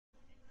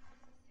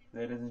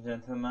Ladies and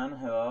gentlemen,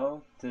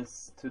 hello.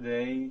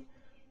 Today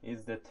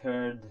is the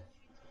third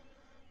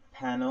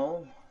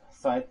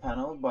side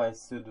panel by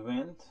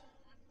Südwind,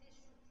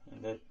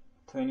 in the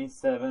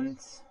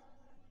 27th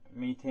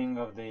meeting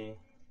of the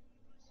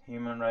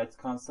Human Rights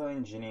Council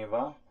in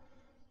Geneva.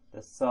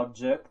 The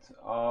subject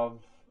of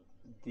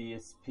the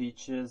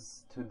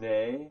speeches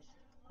today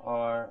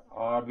are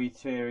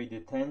arbitrary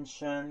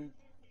detention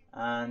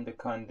and the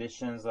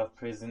conditions of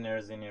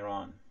prisoners in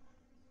Iran.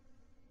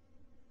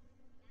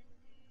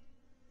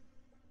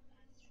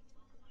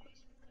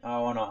 I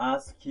want to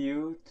ask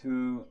you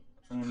to,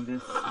 in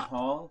this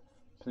hall,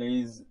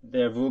 please,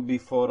 there will be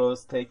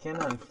photos taken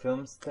and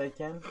films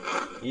taken.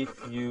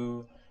 If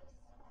you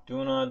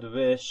do not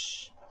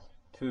wish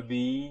to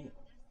be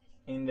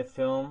in the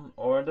film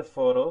or the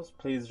photos,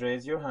 please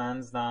raise your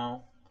hands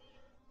now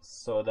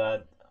so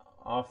that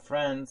our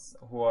friends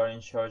who are in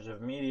charge of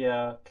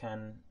media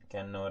can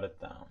note it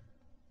down.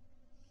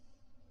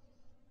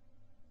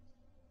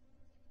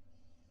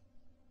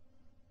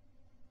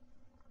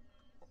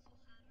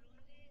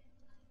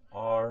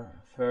 Our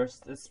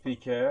first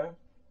speaker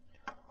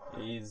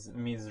is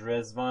Ms.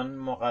 Rezvan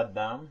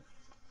Moghaddam.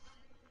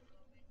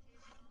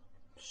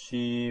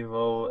 She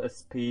will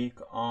speak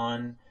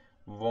on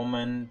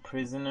women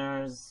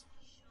prisoners.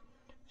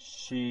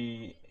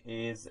 She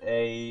is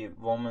a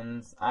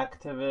women's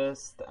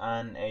activist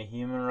and a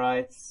human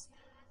rights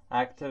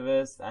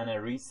activist and a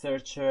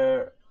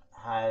researcher.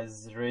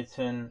 Has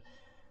written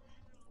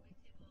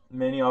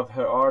many of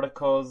her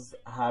articles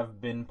have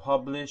been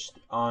published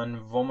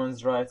on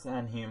women's rights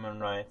and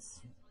human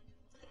rights.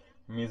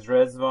 Ms.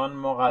 Rezvan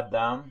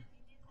Moghaddam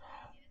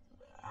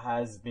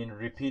has been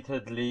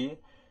repeatedly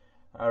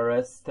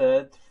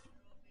arrested,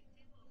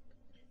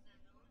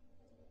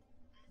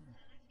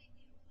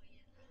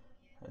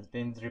 has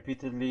been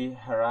repeatedly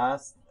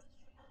harassed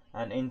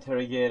and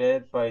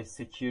interrogated by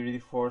security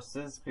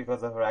forces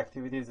because of her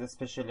activities,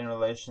 especially in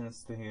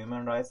relations to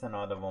human rights and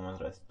other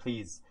women's rights.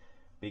 Please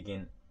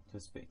begin to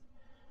speak.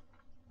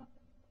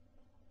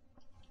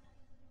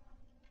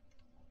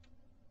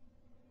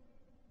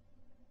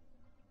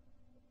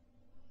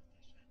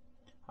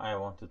 I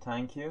want to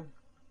thank you.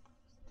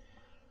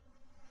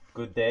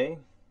 Good day,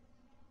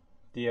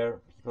 dear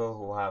people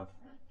who are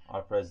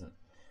present.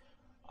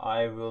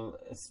 I will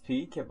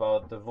speak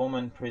about the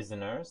women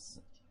prisoners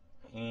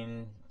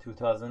in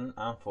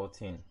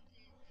 2014.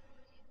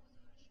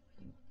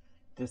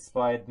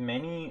 Despite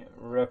many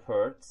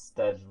reports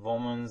that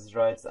women's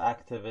rights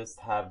activists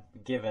have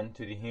given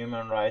to the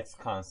Human Rights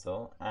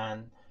Council,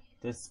 and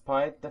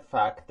despite the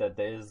fact that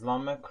the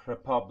Islamic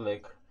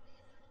Republic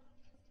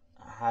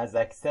has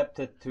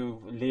accepted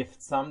to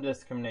lift some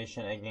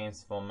discrimination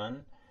against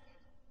women,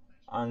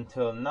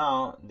 until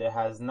now there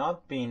has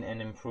not been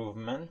an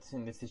improvement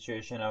in the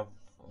situation of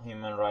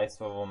human rights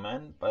for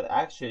women, but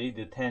actually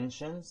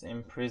detentions,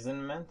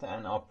 imprisonment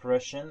and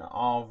oppression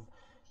of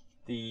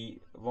the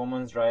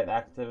women's rights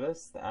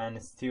activists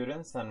and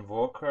students and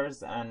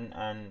workers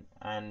and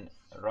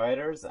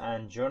writers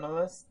and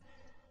journalists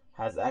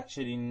has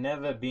actually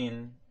never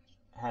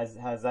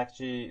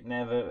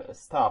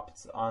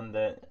stopped in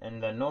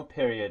the no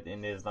period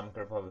in the Islamic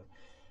Republic.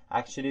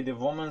 Actually, the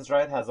women's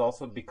right has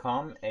also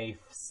become a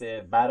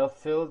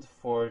battlefield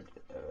for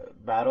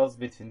battles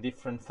between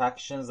different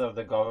factions of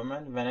the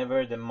government.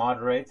 Whenever the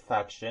moderate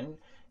faction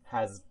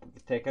has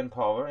taken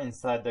power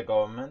inside the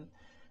government,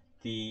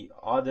 the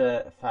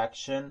other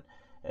faction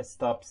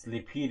stops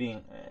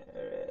repeating,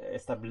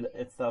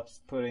 it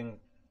stops putting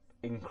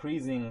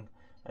increasing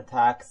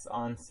attacks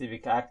on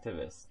civic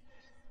activists.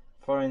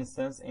 For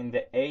instance, in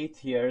the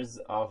 8 years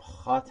of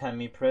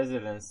Khatami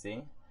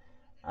presidency,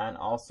 and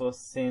also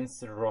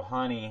since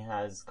Rouhani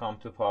has come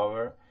to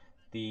power,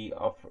 the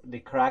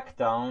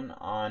crackdown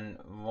on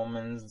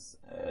women's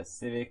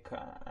civic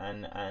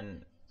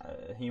and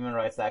human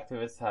rights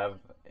activists have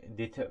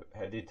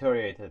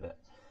deteriorated.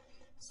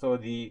 So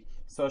the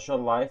social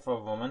life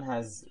of women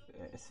has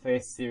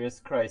faced serious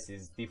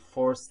crises. The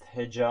forced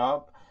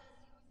hijab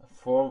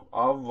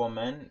of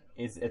women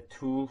is a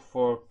tool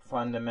for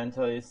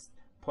fundamentalist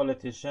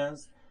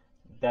politicians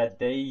that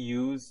they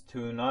use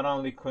to not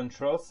only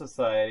control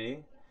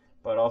society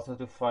but also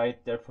to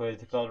fight their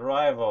political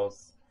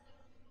rivals.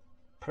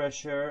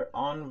 Pressure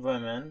on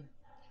women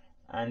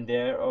and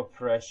their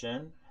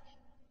oppression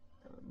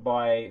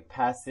by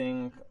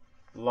passing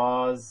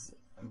bylaws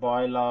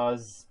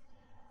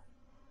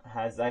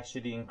has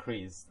actually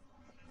increased.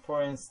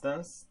 For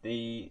instance,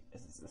 the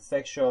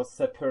sexual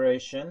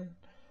separation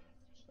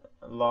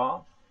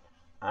law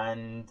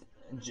and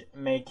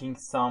making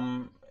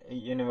some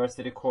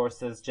university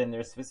courses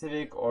gender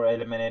specific or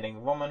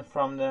eliminating women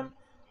from them,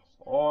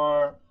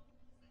 or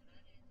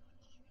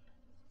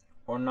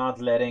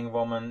not letting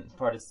women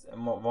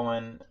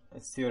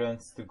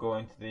students to go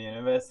into the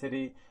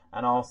university,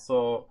 and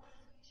also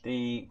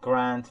the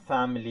grand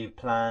family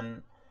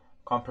plan,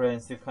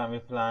 comprehensive family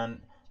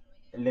plan,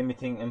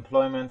 limiting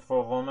employment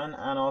for women,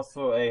 and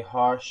also a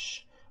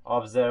harsh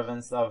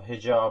observance of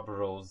hijab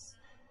rules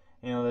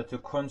in order to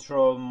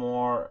control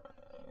more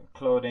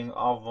clothing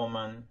of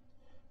women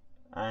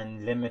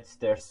and limit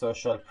their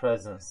social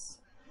presence.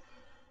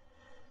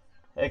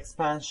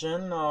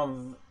 Expansion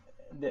of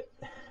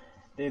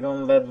they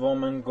don't let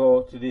women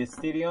go to the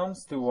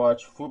stadiums to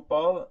watch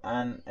football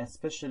and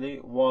especially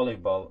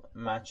volleyball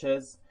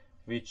matches,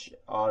 which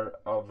are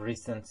of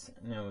recent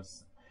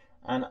news.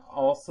 And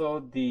also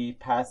the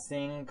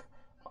passing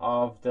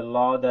of the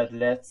law that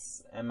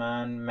lets a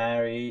man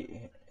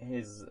marry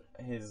his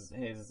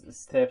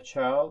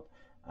stepchild,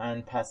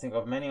 and passing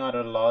of many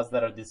other laws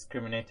that are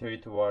discriminatory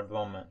toward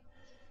women.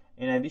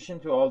 In addition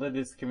to all the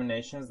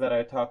discriminations that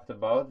I talked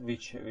about,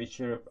 which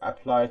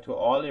apply to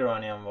all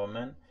Iranian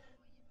women,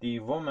 the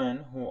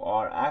women who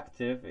are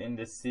active in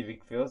the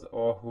civic fields,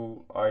 or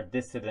who are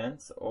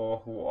dissidents, or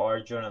who are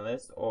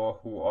journalists, or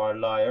who are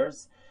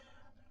liars,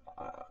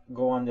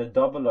 go under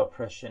double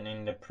oppression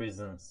in the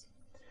prisons.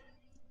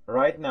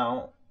 Right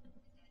now,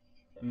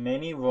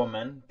 many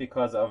women,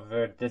 because of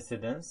their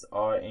dissidence,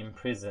 are in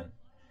prison.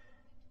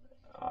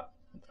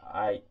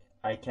 I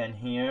can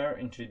here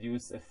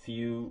introduce a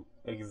few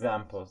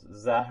examples.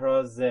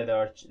 Zahra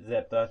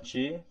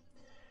Zebdachi,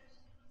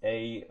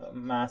 a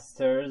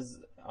master's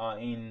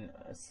in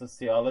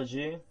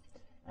sociology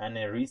and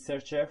a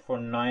researcher. For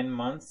 9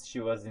 months she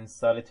was in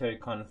solitary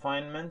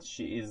confinement.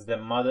 She is the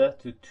mother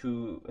to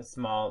 2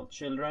 small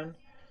children.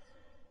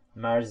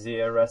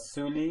 Marzia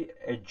Rasuli,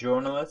 a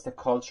journalist, a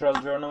cultural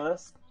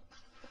journalist.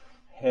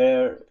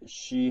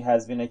 She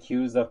has been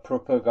accused of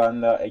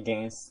propaganda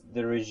against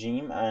the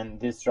regime and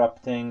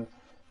disrupting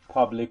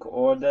public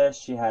order.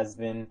 She has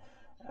been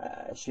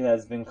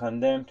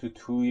condemned to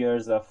 2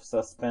 years of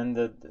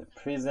suspended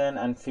prison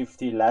and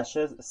 50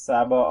 lashes.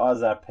 Saba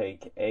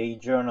Azarpek, a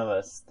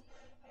journalist.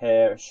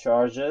 Her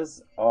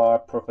charges are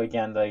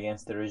propaganda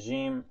against the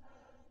regime.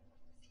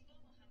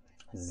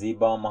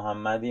 Ziba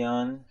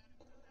Mohammadian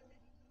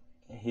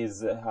is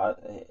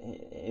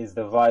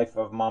the wife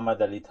of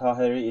Muhammad Ali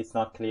Tahiri. It's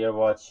not clear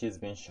what she's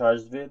been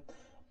charged with.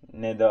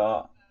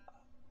 Neda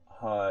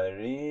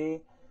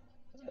Hari,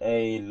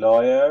 a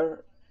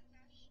lawyer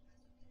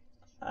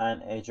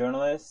and a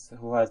journalist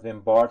who has been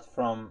barred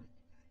from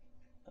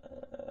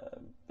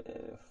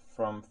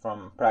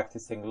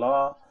practicing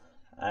law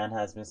and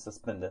has been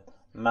suspended.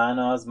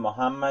 Manaz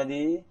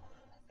Mohammadi,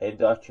 a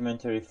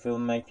documentary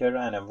filmmaker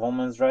and a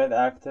women's rights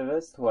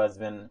activist who has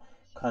been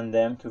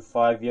condemned to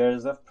 5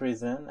 years of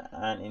prison,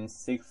 and in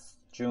 6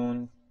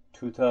 June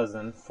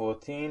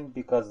 2014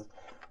 because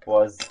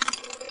was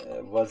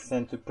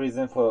sent to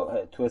prison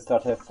to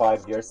start a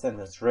 5-year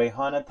sentence.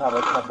 Rehana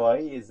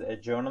Tabatabai is a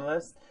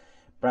journalist.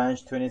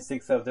 Branch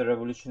 26 of the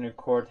Revolutionary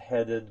Court,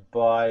 headed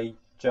by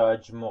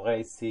Judge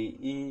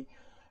Moghaddam,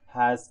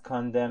 has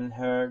condemned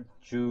her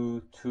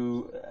due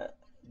to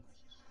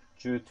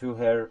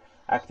her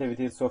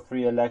activities for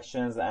free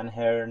elections and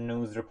her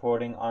news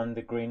reporting on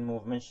the Green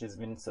Movement. She's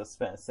been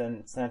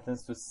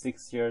sentenced to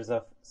 6 years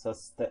of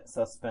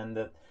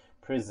suspended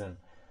prison.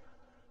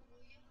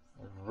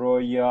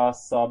 Roya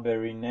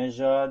Saberi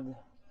Nejad,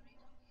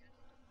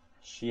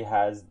 she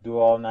has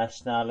dual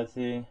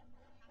nationality,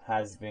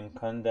 has been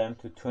condemned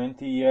to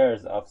 20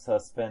 years of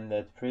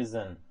suspended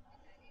prison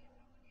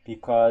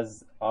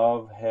because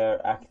of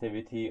her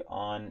activity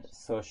on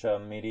social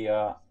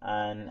media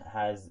and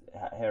has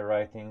her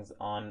writings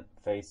on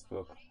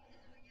Facebook.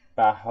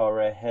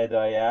 Bahare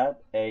Hedayat,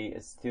 a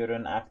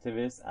student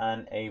activist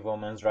and a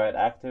women's rights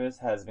activist,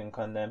 has been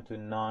condemned to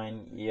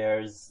 9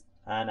 years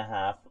and a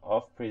half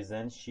of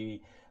prison.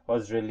 She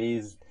was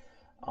released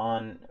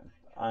on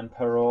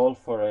parole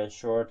for a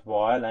short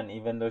while, and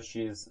even though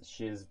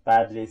she's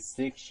badly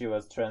sick, she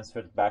was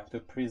transferred back to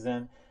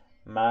prison.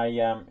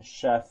 Maryam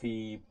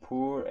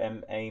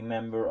Shafipour, a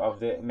member of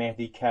the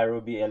Mehdi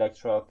Karoubi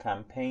electoral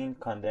campaign,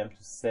 condemned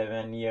to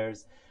 7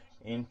 years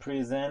in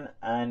prison,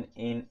 and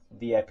in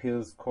the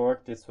appeals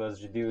court this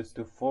was reduced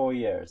to 4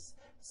 years.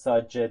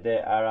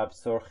 Sajjede Arab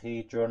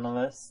Sorhi,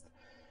 journalist,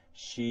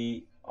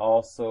 she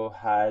also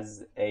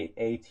has a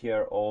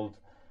 8-year-old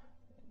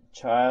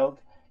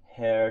child.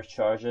 Her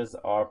charges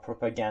are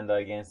propaganda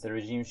against the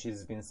regime.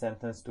 She's been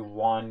sentenced to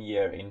 1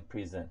 year in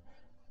prison.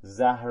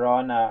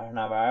 Zahra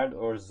Nahnavard,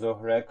 or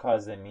Zohre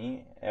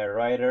Kazemi, a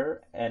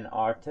writer, an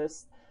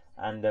artist,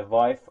 and the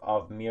wife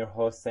of Mir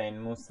Hossein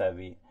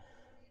Mousavi.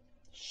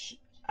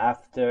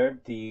 After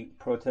the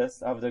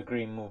protest of the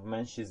Green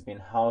Movement, she's been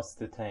house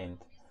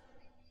detained.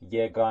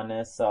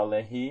 Yegane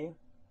Salehi,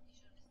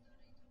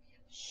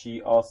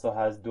 she also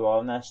has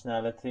dual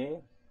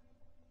nationality.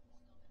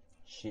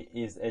 She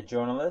is a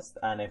journalist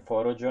and a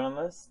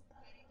photojournalist.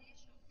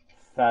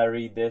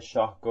 Faride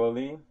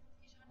Shahgoli,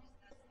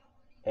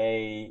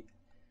 a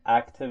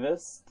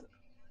activist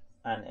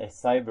and a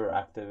cyber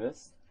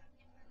activist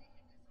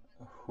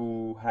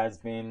who has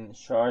been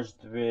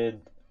charged with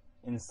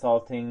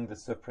insulting the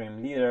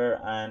supreme leader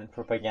and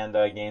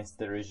propaganda against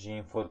the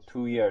regime for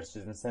 2 years.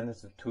 She's been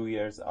sentenced to 2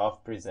 years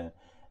of prison.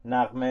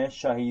 Naghmeh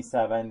Shahi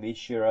Savandi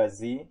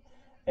Shirazi,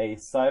 a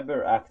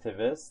cyber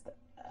activist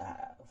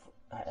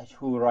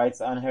who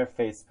writes on her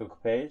Facebook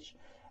page,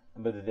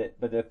 but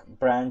the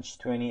branch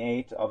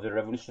 28 of the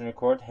Revolutionary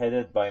Court,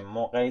 headed by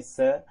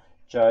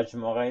Judge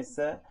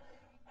Moghaddam,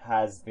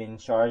 has been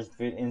charged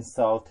with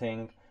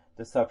insulting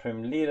the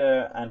supreme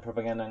leader and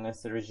propaganda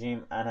against the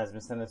regime and has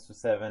been sentenced to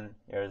 7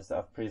 years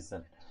of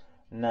prison.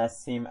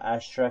 Nasim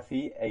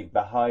Ashrafi, a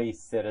Baha'i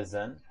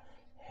citizen.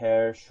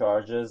 Her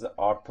charges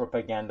are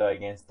propaganda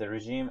against the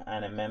regime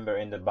and a member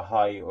in the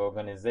Baha'i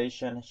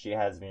organization. She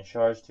has been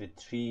charged with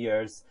 3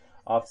 years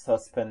of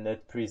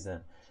suspended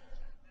prison.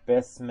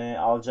 Besme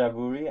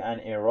Al-Jaburi, an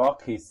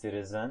Iraqi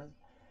citizen.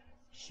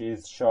 She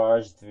is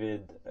charged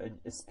with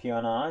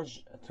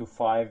espionage,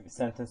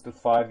 sentenced to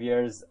 5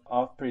 years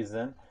of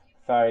prison.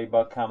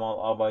 Fariba Kamal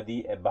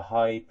Abadi, a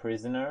Baha'i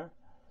prisoner,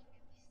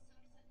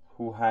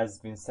 who has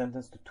been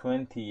sentenced to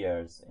 20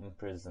 years in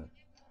prison.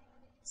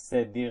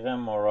 Sadiq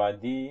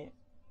Moradi,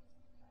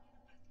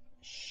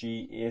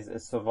 she is a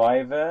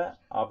survivor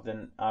of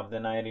the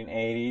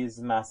 1980s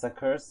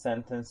massacre,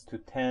 sentenced to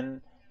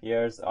 10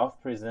 years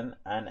of prison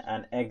and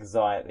an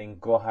exile in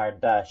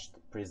Gohardasht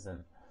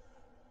prison.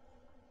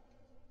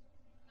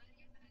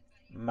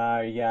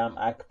 Maryam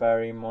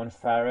Akbari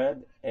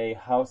Monfared, a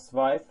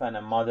housewife and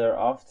a mother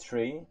of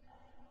 3,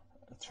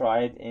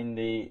 tried in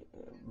the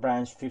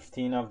branch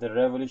 15 of the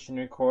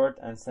Revolutionary Court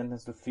and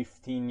sentenced to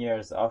 15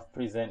 years of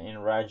prison in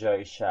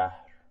Rajai Shahr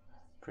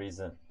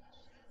prison.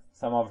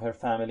 Some of her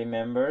family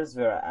members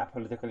were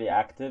politically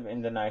active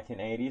in the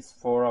 1980s.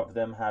 4 of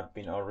them have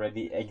been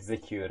already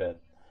executed.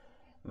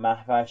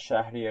 Mahva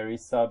Shahriari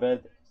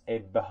Sabed, a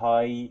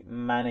Baha'i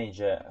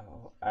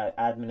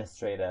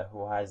administrator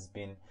who has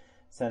been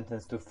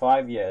sentenced to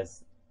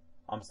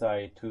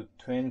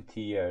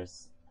 20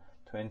 years.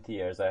 20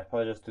 years, I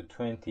apologize, to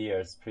 20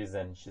 years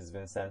prison. She's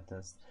been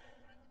sentenced.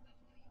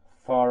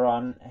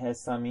 Farhan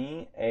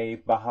Hesami, a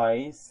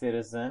Baha'i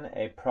citizen,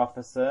 a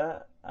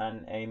professor,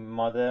 and a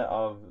mother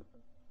of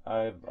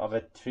a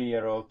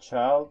 3-year-old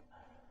child.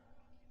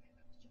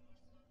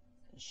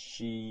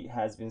 She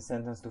has been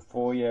sentenced to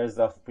 4 years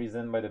of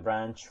prison by the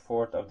branch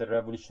 4th of the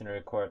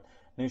Revolutionary Court.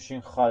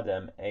 Nushin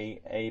Khadem,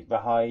 a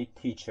Baha'i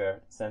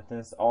teacher,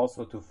 sentenced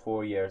also to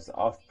 4 years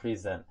of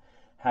prison.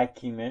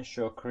 Hakime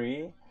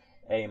Shokri,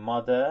 a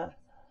mother,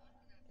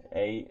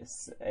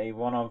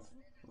 one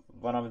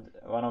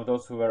of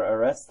those who were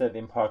arrested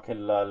in Park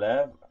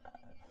el-Lale.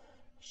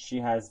 She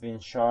has been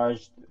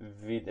charged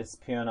with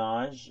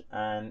espionage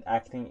and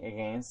acting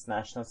against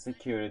national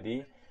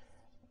security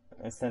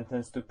and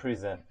sentenced to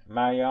prison.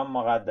 Maryam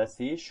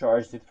Moghaddam,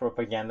 charged with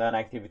propaganda and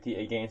activity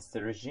against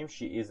the regime.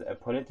 She is a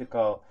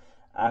political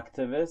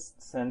activist,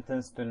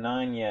 sentenced to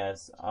 9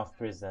 years of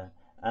prison.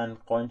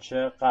 And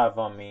Qonche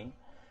Qawami,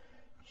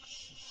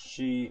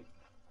 she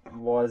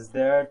was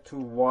there to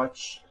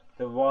watch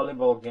the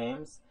volleyball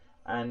games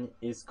and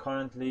is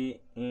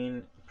currently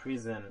in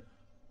prison.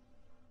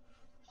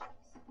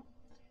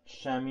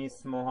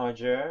 Shamis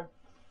Mohajer,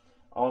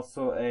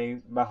 also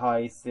a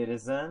Baha'i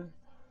citizen,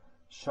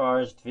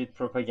 charged with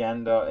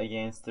propaganda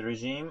against the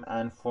regime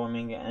and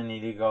forming an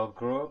illegal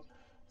group,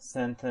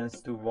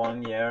 sentenced to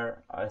 1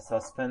 year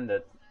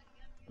suspended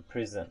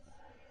prison.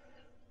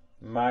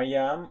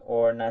 Maryam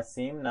or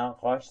Nasim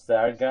Naqash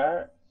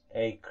Zargar,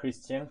 a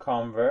Christian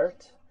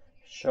convert,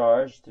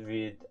 charged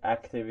with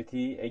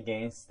activity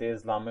against the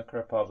Islamic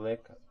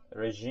Republic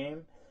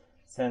regime,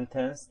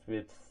 sentenced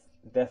with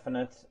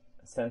definite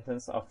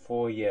sentence of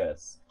 4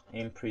 years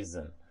in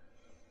prison.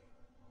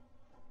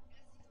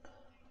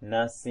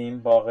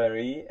 Nasim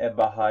Bagheri, a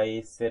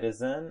Baha'i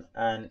citizen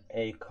and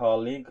a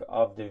colleague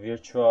of the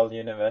Virtual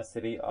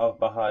University of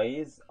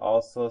Baha'is,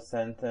 also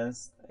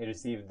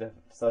received the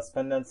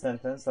suspended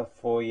sentence of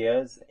 4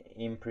 years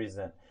in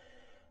prison.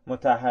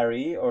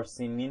 Mutahari or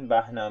Simin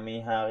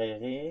Bahnami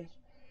Haqiqi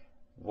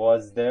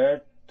was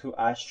there to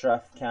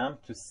Ashraf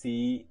camp to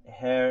see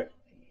her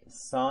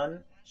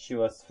son. She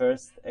was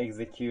first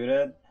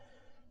executed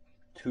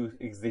to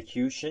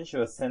execution. She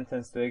was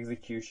sentenced to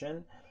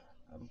execution,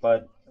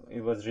 but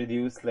it was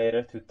reduced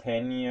later to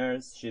 10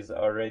 years. She's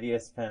already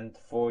spent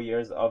 4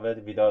 years of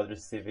it without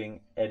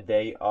receiving a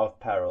day of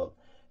parole.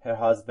 Her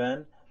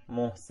husband,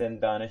 Mohsen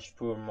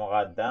Daneshpur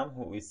Muqaddam,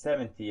 who is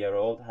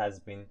 70-year-old, has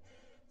been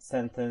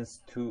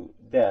sentenced to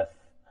death.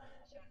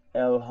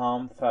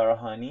 Elham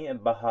Farahani, a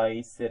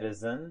Baha'i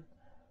citizen,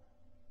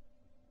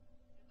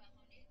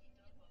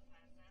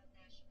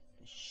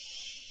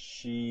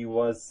 she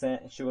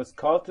was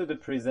called to the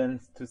prison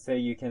to say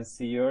you can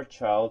see your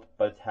child,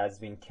 but has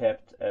been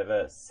kept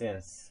ever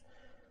since.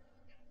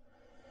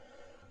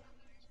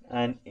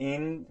 And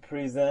in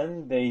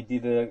prison they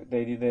did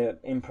a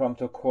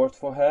impromptu court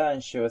for her,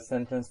 and she was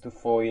sentenced to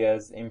 4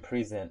 years in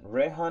prison.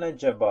 Rehana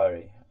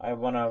Jabari, I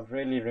wanna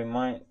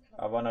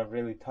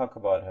really talk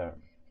about her.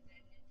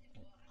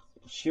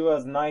 She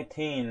was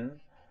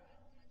 19,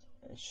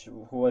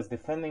 who was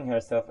defending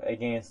herself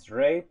against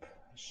rape.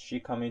 She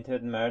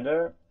committed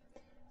murder,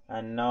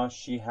 and now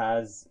she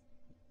has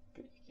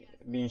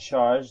been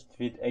charged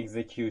with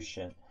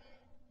execution.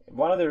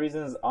 One of the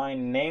reasons I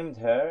named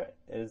her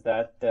is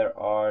that there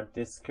are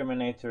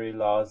discriminatory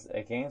laws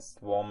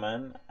against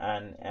women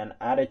and an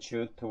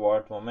attitude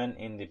toward women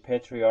in the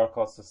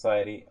patriarchal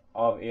society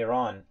of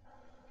Iran.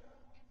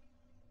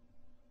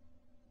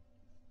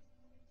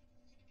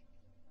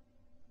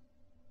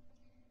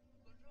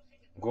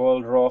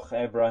 Golrokh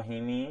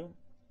Ebrahimi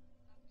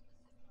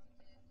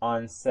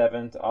on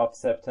 7th of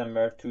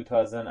September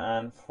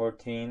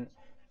 2014,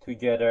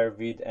 together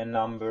with a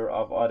number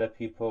of other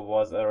people,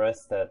 was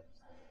arrested,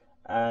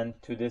 and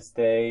to this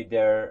day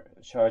their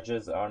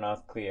charges are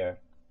not clear.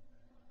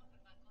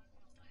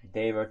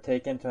 They were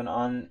taken to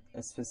an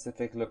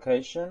unspecific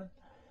location,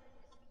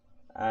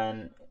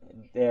 and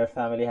their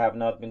family have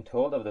not been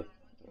told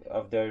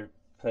of their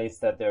place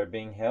that they're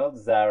being held.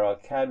 Zara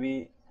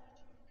Kabi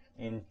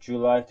in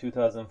July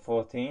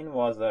 2014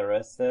 was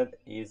arrested,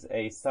 is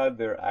a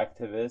cyber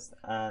activist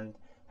and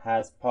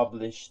has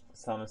published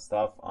some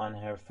stuff on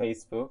her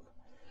Facebook.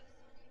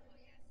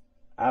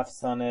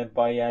 Afsaneh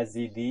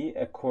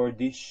Bayazidi, a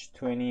Kurdish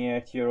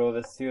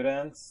 28-year-old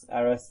student,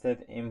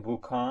 arrested in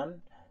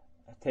Buchan,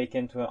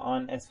 taken to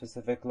an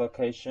unspecific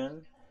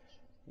location.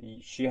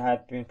 She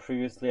had been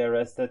previously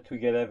arrested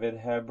together with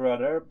her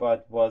brother,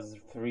 but was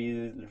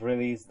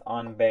released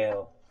on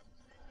bail.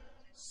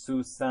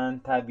 Susan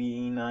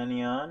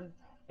Tabiinanian,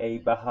 a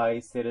Baha'i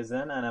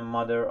citizen and a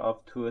mother of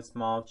 2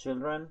 small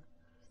children.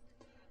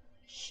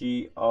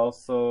 She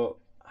also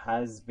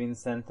has been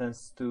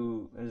sentenced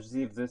to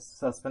receive the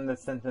suspended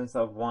sentence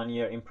of 1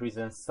 year in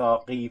prison.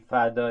 Saqi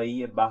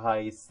Fadai, a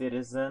Baha'i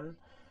citizen,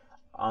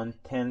 on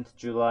 10th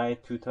July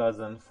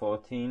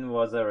 2014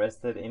 was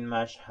arrested in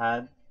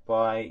Mashhad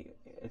by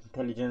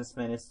Intelligence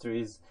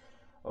Ministry's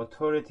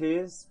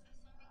authorities.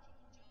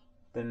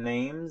 The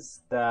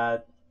names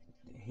that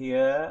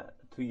here,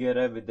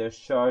 together with their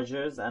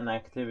charges and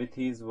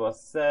activities, was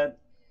said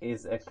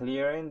is a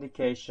clear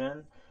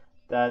indication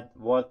that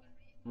what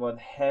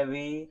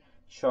heavy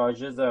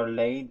charges are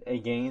laid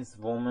against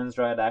women's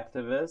rights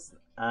activists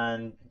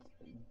and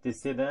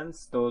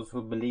dissidents, those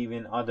who believe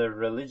in other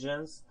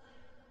religions.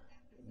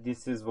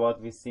 This is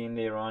what we see in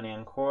the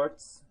Iranian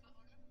courts.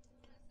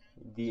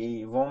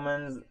 The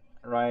women's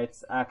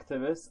rights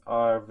activists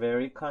are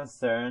very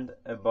concerned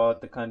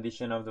about the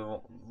condition of the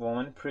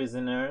women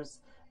prisoners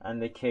and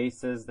the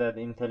cases that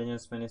the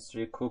Intelligence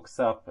Ministry cooks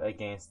up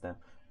against them.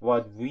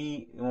 What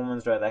we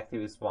women's rights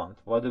activists want,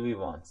 what do we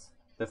want?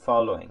 The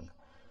following.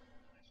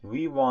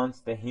 We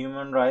want the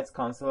Human Rights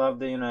Council of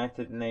the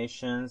United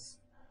Nations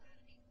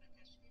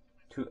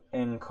to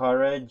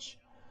encourage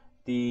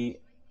the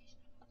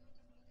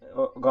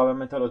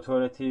governmental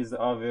authorities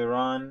of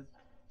Iran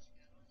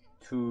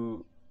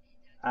to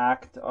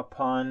act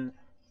upon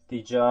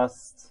the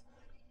just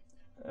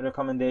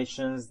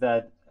recommendations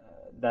that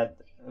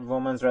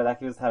women's rights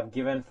activists have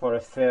given for a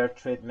fair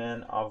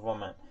treatment of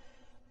women.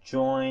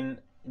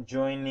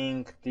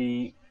 Joining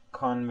the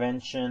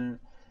Convention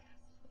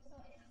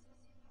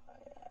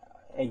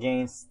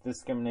against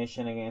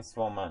discrimination against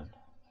women.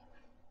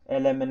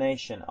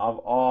 Elimination of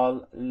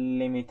all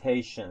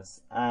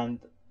limitations and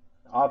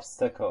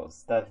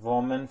obstacles that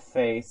women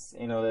face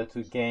in order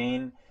to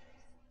gain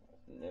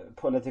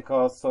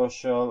political,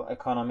 social,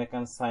 economic,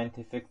 and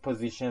scientific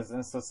positions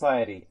in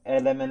society.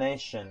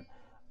 Elimination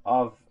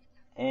of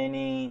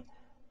any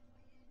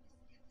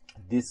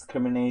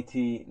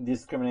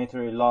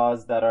discriminatory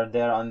laws that are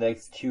there on the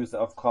excuse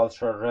of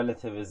cultural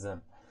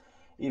relativism.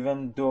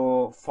 Even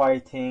though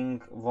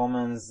fighting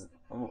women's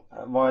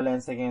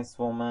violence against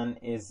women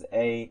is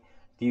a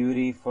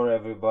duty for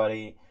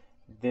everybody,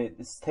 the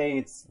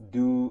states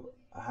do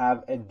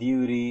have a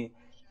duty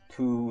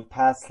to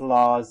pass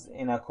laws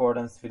in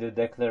accordance with the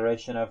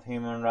Declaration of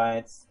Human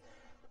Rights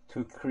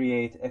to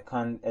create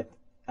an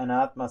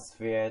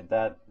atmosphere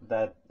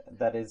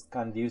that is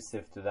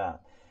conducive to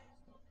that.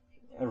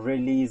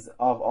 Release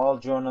of all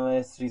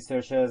journalists,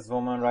 researchers,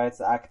 women rights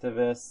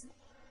activists,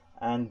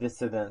 and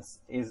dissidents.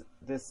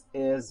 This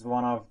is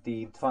one of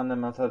the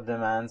fundamental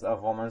demands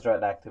of women's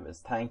rights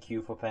activists. Thank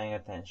you for paying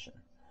attention.